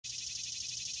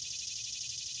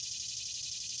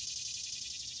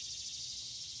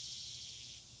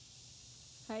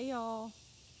Hey y'all.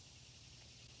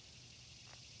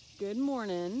 Good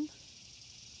morning.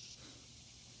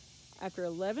 After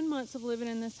 11 months of living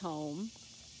in this home,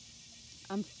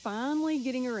 I'm finally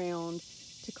getting around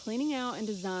to cleaning out and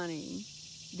designing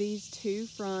these two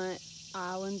front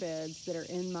island beds that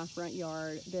are in my front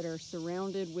yard that are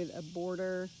surrounded with a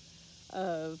border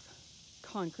of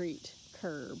concrete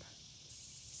curb.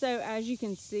 So as you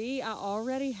can see, I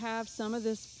already have some of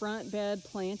this front bed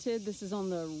planted. This is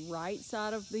on the right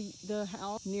side of the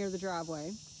house near the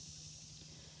driveway.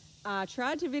 I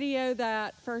tried to video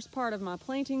that first part of my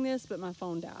planting this, but my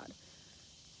phone died.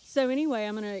 So anyway,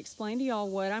 I'm going to explain to y'all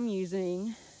what I'm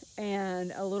using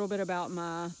and a little bit about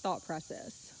my thought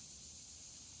process.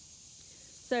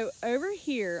 So over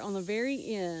here on the very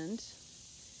end,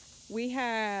 we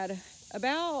had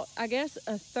about, I guess,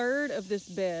 a third of this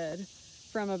bed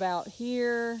from about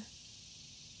here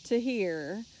to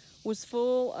here was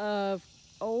full of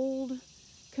old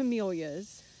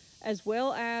camellias, as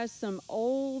well as some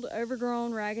old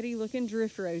overgrown raggedy looking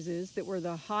drift roses that were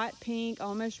the hot pink,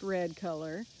 almost red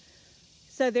color.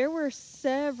 So there were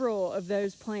several of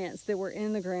those plants that were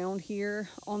in the ground here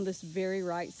on this very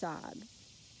right side.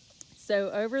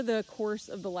 So over the course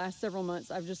of the last several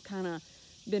months, I've just kind of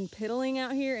been piddling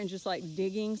out here and just like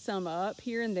digging some up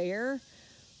here and there.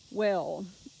 Well,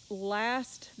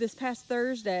 this past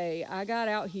Thursday, I got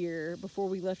out here before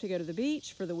we left to go to the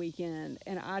beach for the weekend,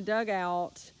 and I dug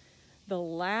out the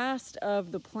last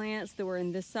of the plants that were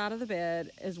in this side of the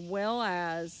bed, as well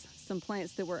as some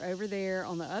plants that were over there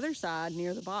on the other side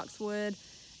near the boxwood,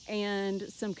 and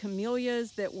some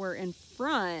camellias that were in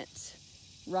front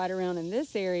right around in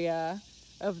this area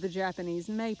of the Japanese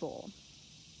maple.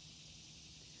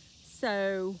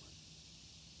 So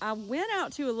I went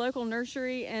out to a local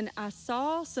nursery and I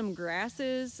saw some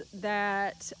grasses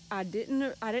that I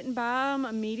didn't buy them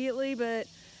immediately, but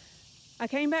I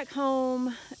came back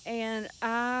home and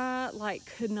I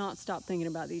could not stop thinking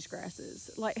about these grasses.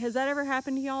 Like, has that ever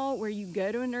happened to y'all where you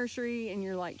go to a nursery and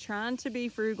you're like trying to be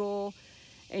frugal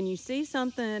and you see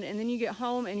something and then you get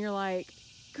home and you're like,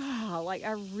 God, like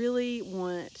I really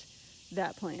want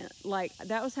that plant. Like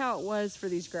that was how it was for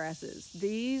these grasses.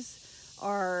 These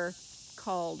are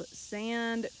called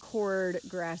sand cord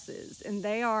grasses, and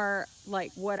they are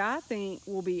like what I think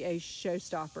will be a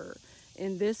showstopper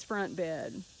in this front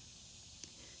bed.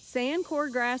 Sand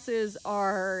cord grasses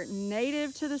are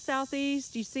native to the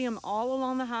southeast. You see them all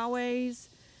along the highways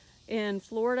in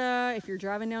Florida if you're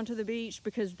driving down to the beach,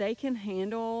 because they can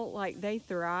handle, like, they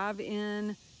thrive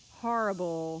in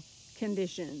horrible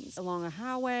conditions along a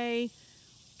highway.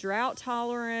 Drought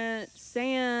tolerant,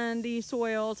 sandy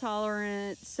soil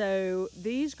tolerant. So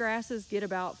these grasses get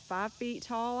about 5 feet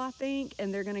tall, I think,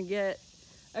 and they're gonna get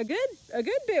a good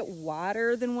bit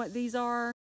wider than what these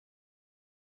are.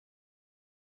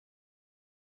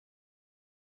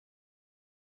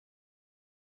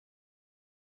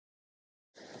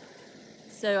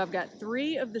 So I've got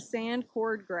 3 of the sand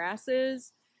cord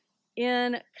grasses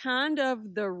in kind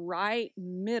of the right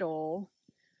middle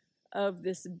of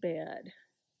this bed.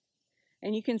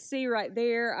 And you can see right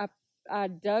there, I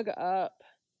dug up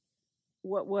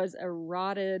what was a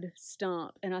rotted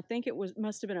stump, and I think it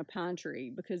must have been a pine tree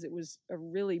because it was a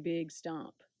really big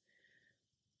stump.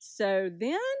 So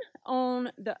then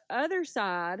on the other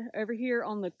side, over here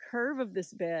on the curve of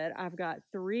this bed, I've got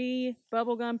 3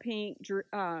 bubblegum pink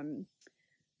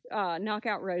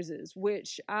knockout roses,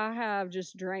 which I have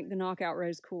just drank the knockout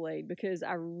rose Kool-Aid because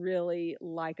I really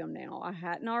like them now. I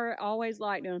hadn't always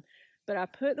liked them, but I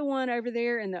put the one over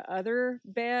there in the other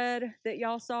bed that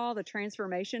y'all saw, the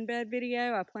transformation bed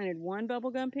video. I planted 1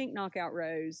 bubblegum pink knockout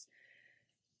rose.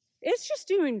 It's just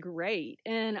doing great,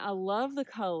 and I love the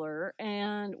color,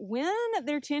 and when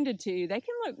they're tended to, they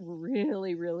can look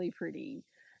really, really pretty.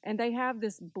 And they have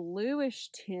this bluish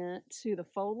tint to the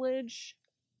foliage.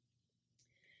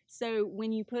 So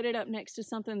when you put it up next to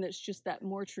something that's just that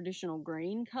more traditional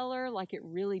green color, like, it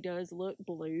really does look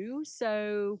blue.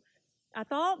 So I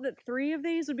thought that 3 of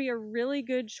these would be a really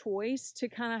good choice to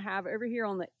kind of have over here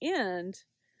on the end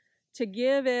to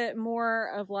give it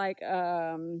more of like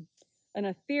an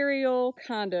ethereal,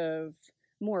 kind of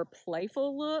more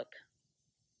playful look.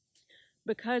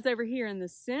 Because over here in the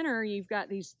center, you've got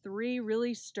these 3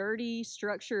 really sturdy,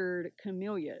 structured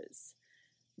camellias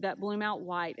that bloom out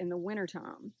white in the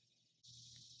wintertime.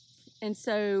 And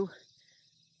so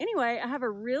anyway, I have a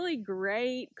really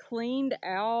great cleaned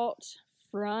out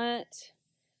front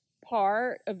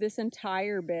part of this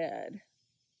entire bed.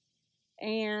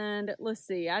 And let's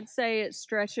see, I'd say it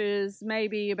stretches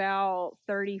maybe about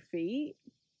 30 feet,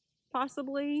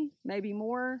 possibly, maybe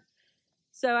more.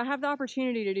 So I have the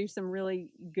opportunity to do some really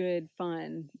good,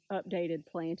 fun, updated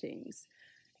plantings.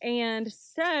 And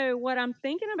so what I'm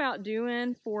thinking about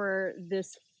doing for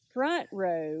this front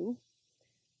row,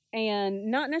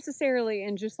 and not necessarily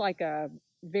in just like a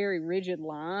very rigid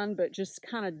line, but just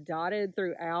kind of dotted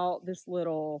throughout this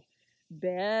little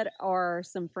bed, are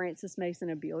some Frances Mason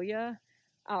Abelia.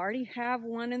 I already have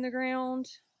one in the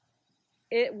ground.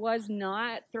 It was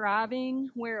not thriving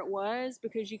where it was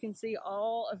because you can see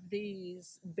all of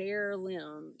these bare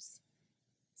limbs.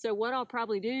 So what I'll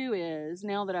probably do is,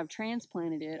 now that I've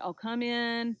transplanted it, I'll come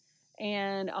in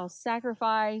and I'll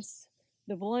sacrifice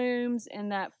the blooms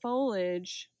and that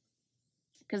foliage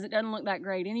because it doesn't look that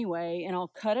great anyway, and I'll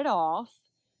cut it off,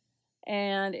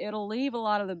 and it'll leave a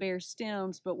lot of the bare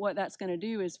stems, but what that's going to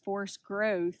do is force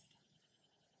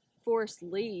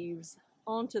leaves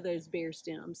onto those bare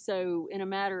stems. So in a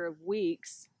matter of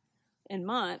weeks and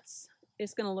months,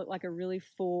 it's going to look like a really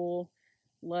full,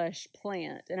 lush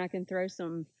plant, and I can throw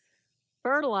some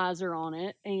fertilizer on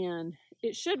it, and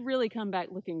it should really come back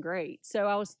looking great. So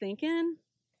I was thinking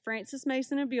Frances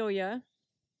Mason Abelia,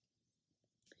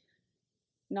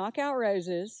 knockout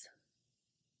roses,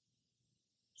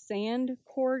 sand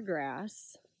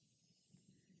cordgrass.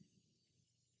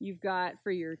 You've got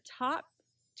for your top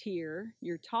tier,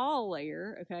 your tall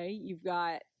layer, okay, you've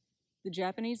got the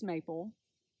Japanese maple,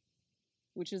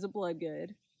 which is a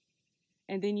bloodgood.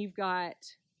 And then you've got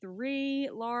 3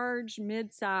 large,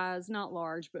 mid-size, not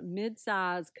large, but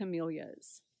mid-size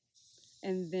camellias.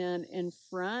 And then in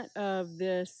front of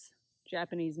this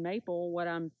Japanese maple, what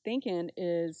I'm thinking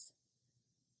is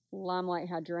Lime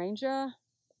Hydrangea,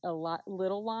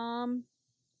 little lime,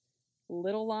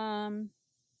 little lime,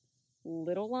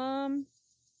 little lime,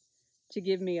 to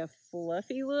give me a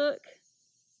fluffy look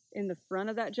in the front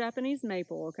of that Japanese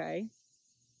maple, okay?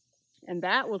 And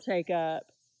that will take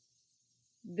up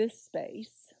this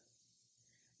space.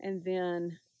 And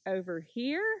then over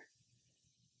here,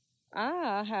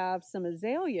 I have some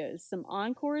azaleas, some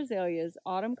encore azaleas,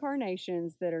 autumn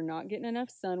carnations that are not getting enough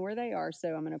sun where they are.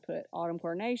 So I'm going to put autumn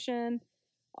carnation.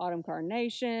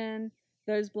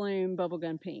 Those bloom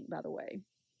bubblegum pink, by the way.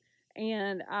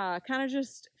 And I kind of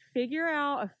just figure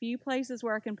out a few places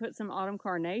where I can put some autumn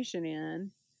carnation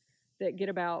in that get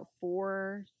about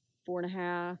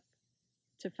 4.5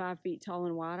 to 5 feet tall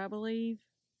and wide, I believe.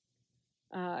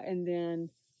 And then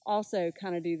also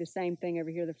kind of do the same thing over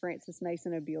here, the Frances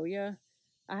Mason Abelia.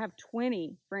 I have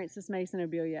 20 Frances Mason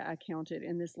Abelia I counted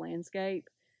in this landscape,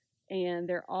 and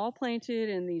they're all planted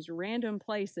in these random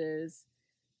places.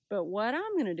 But what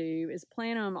I'm going to do is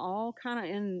plant them all kind of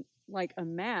in like a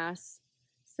mass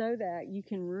so that you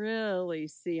can really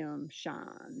see them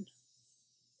shine.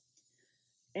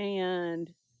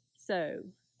 And so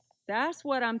that's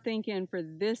what I'm thinking for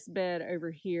this bed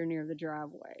over here near the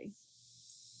driveway.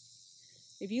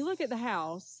 If you look at the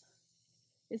house,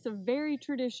 it's a very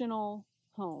traditional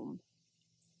home.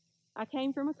 I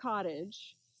came from a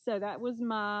cottage, so that was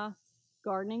my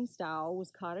gardening style,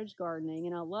 was cottage gardening,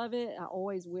 and I love it. I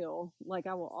always will. Like,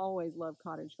 I will always love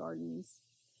cottage gardens.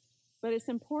 But it's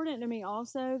important to me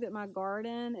also that my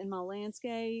garden and my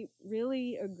landscape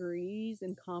really agrees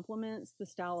and complements the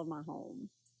style of my home.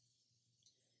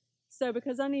 So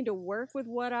because I need to work with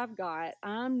what I've got,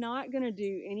 I'm not going to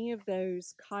do any of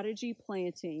those cottagey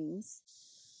plantings.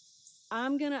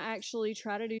 I'm going to actually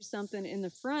try to do something in the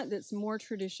front that's more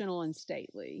traditional and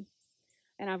stately.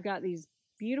 And I've got these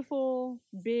beautiful,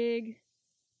 big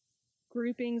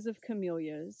groupings of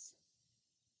camellias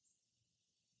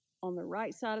on the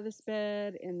right side of this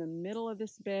bed, in the middle of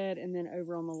this bed, and then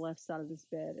over on the left side of this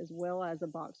bed, as well as a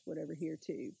boxwood over here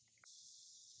too.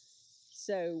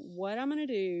 So what I'm going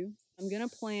to do, I'm going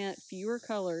to plant fewer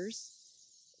colors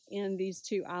in these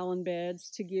 2 island beds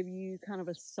to give you kind of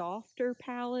a softer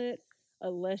palette, a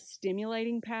less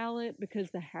stimulating palette,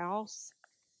 because the house,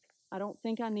 I don't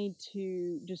think I need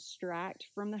to distract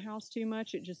from the house too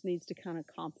much. It just needs to kind of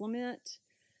complement.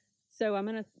 So I'm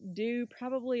going to do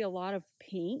probably a lot of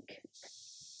pink.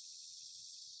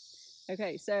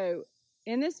 Okay, so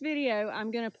in this video, I'm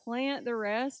going to plant the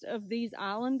rest of these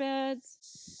island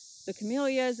beds, the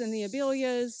camellias and the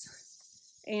abelias,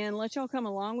 and let y'all come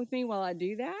along with me while I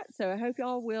do that. So I hope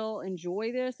y'all will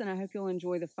enjoy this, and I hope you'll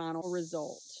enjoy the final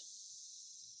result.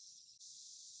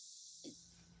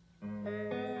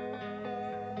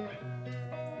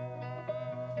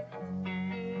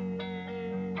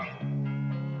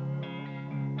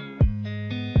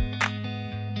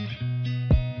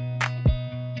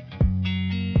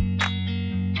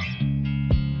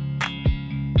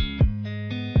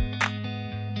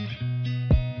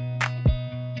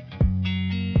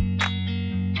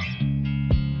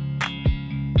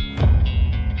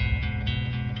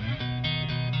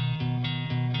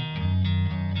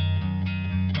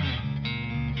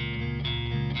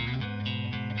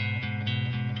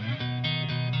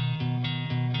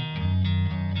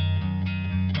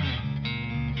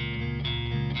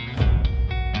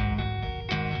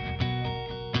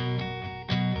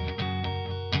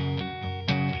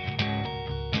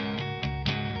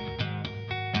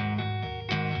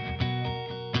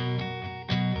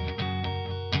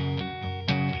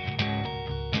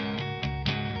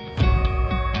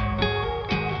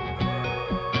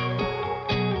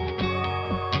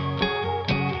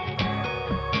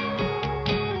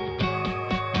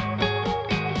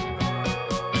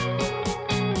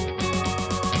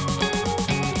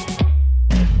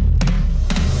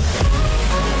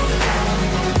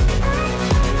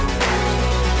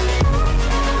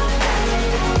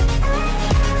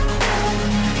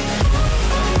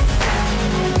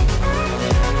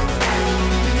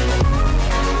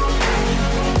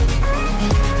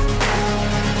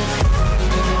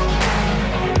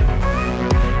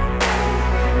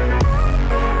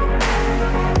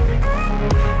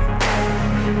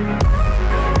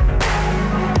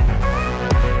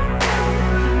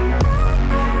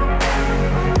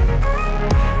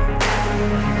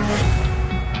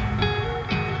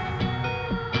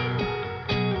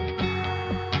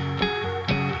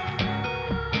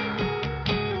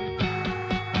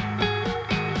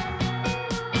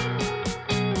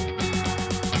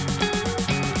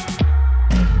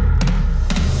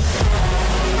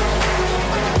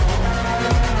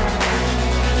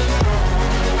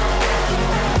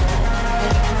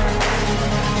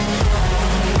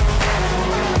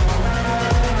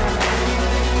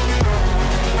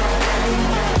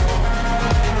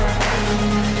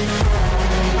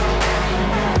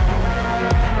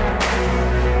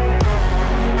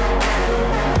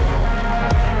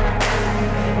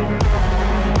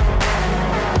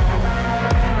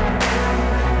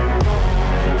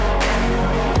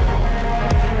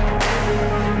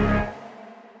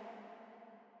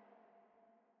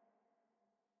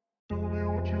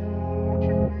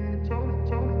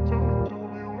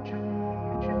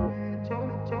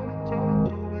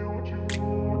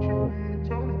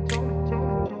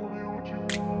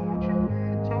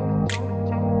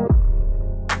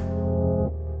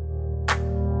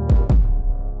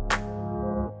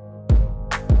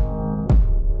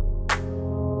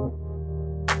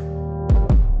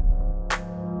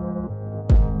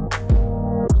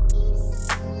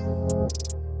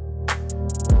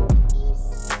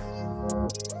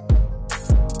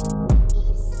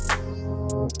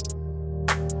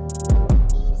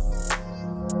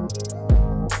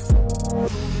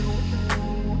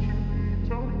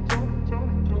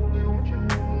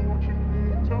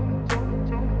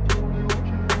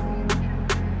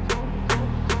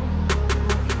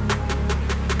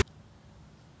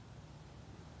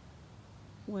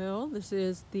 This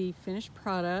is the finished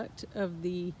product of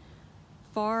the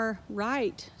far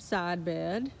right side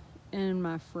bed in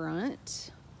my front.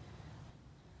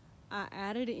 I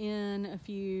added in a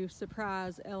few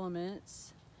surprise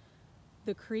elements.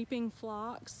 The creeping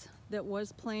phlox that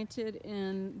was planted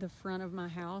in the front of my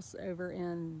house over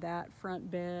in that front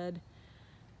bed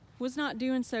was not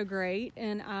doing so great,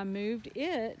 and I moved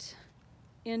it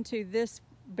into this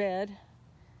bed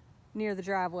near the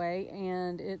driveway,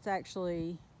 and it's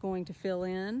actually going to fill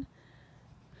in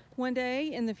one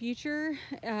day in the future.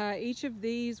 Each of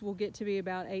these will get to be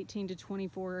about 18 to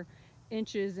 24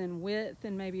 inches in width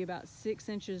and maybe about 6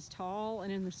 inches tall,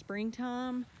 and in the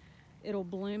springtime it'll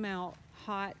bloom out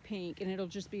hot pink, and it'll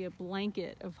just be a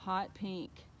blanket of hot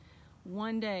pink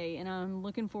one day, and I'm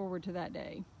looking forward to that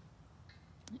day.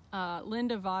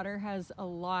 Linda Votter has a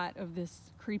lot of this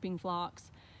creeping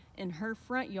phlox in her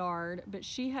front yard, but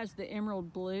she has the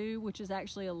emerald blue, which is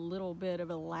actually a little bit of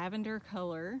a lavender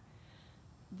color.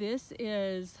 This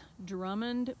is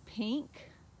Drummond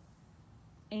pink,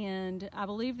 and I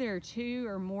believe there are 2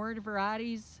 or more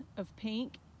varieties of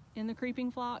pink in the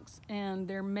creeping phlox, and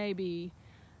there may be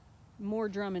more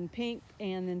Drummond pink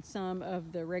and then some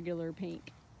of the regular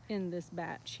pink in this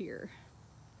batch here.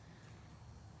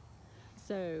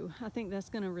 So I think that's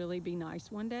going to really be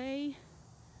nice one day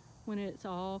when it's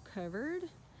all covered.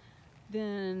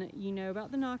 Then you know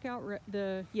about the knockout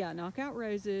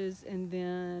roses, and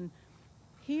then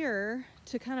here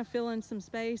to kind of fill in some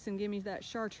space and give me that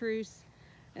chartreuse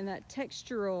and that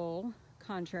textural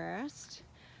contrast,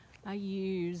 I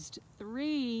used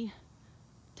 3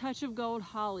 touch of gold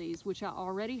hollies, which I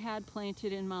already had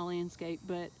planted in my landscape,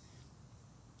 but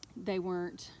they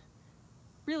weren't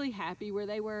really happy where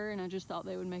they were, and I just thought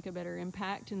they would make a better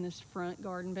impact in this front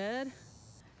garden bed.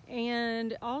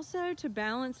 And also, to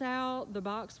balance out the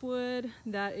boxwood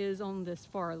that is on this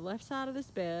far left side of this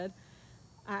bed,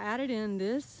 I added in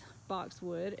this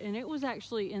boxwood, and it was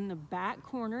actually in the back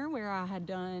corner where I had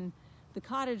done the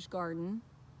cottage garden,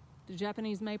 the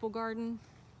Japanese maple garden.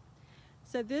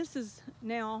 So this is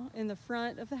now in the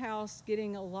front of the house,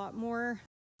 getting a lot more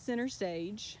center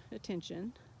stage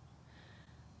attention.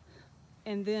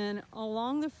 And then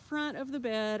along the front of the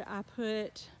bed, I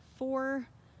put 4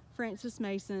 Frances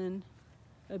Mason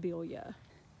Abelia.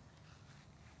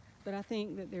 But I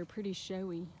think that they're pretty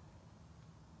showy.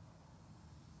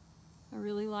 I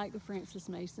really like the Frances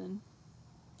Mason.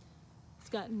 It's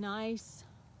got nice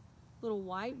little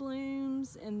white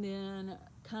blooms, and then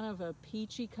kind of a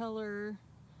peachy color,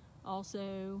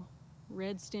 also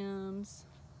red stems.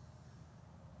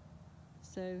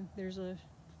 So there's a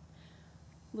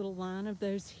little line of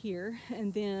those here,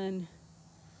 and then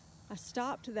I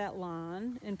stopped that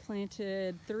line and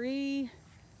planted 3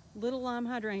 little lime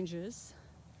hydrangeas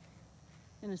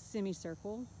in a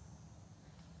semicircle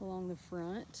along the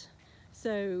front.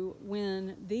 So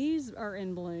when these are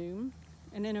in bloom,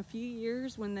 and in a few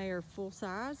years when they are full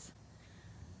size,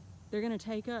 they're going to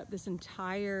take up this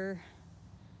entire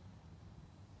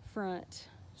front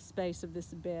space of this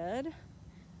bed,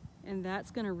 and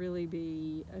that's going to really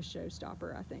be a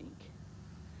showstopper, I think.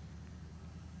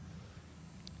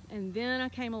 And then I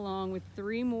came along with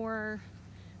 3 more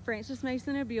Frances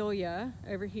Mason Abelia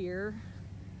over here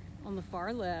on the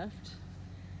far left,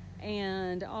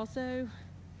 and also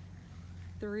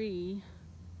 3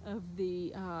 of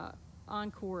the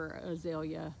Encore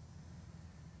Azalea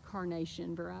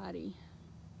carnation variety.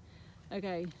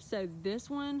 Okay, so this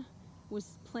one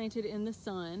was planted in the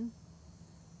sun.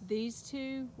 These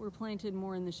 2 were planted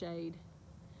more in the shade.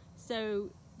 So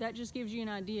that just gives you an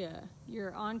idea.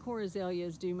 Your Encore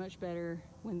Azaleas do much better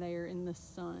when they are in the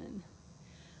sun,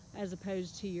 as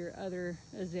opposed to your other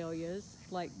azaleas,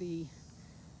 like the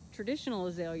traditional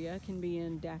azalea can be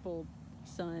in dappled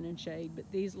sun and shade, but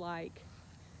these like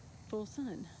full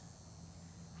sun.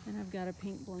 And I've got a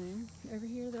pink bloom over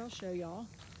here that I'll show y'all.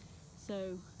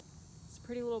 So it's a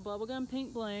pretty little bubblegum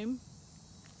pink bloom.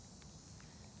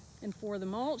 And for the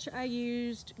mulch, I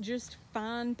used just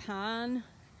fine pine.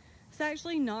 It's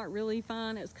actually not really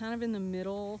fine. It's kind of in the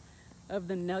middle of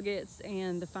the nuggets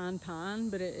and the fine pine,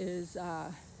 but it is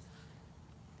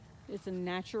it's a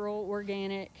natural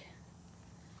organic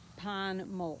pine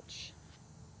mulch.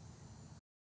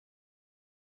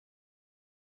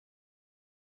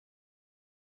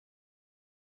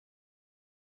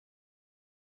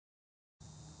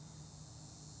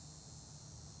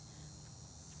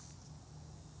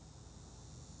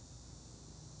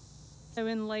 So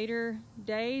in later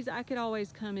days, I could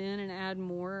always come in and add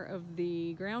more of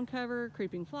the ground cover,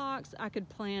 creeping phlox. I could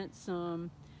plant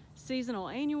some seasonal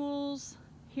annuals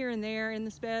here and there in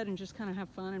this bed and just kind of have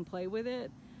fun and play with it.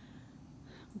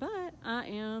 But I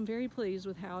am very pleased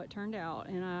with how it turned out,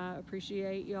 and I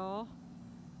appreciate y'all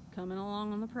coming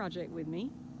along on the project with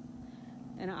me.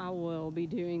 And I will be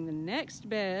doing the next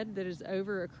bed that is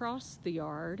over across the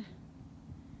yard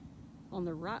on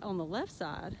the left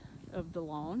side of the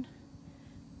lawn.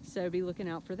 So be looking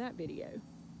out for that video.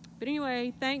 But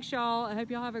anyway, thanks y'all. I hope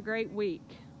y'all have a great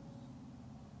week.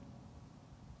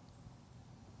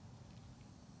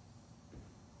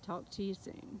 Talk to you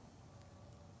soon.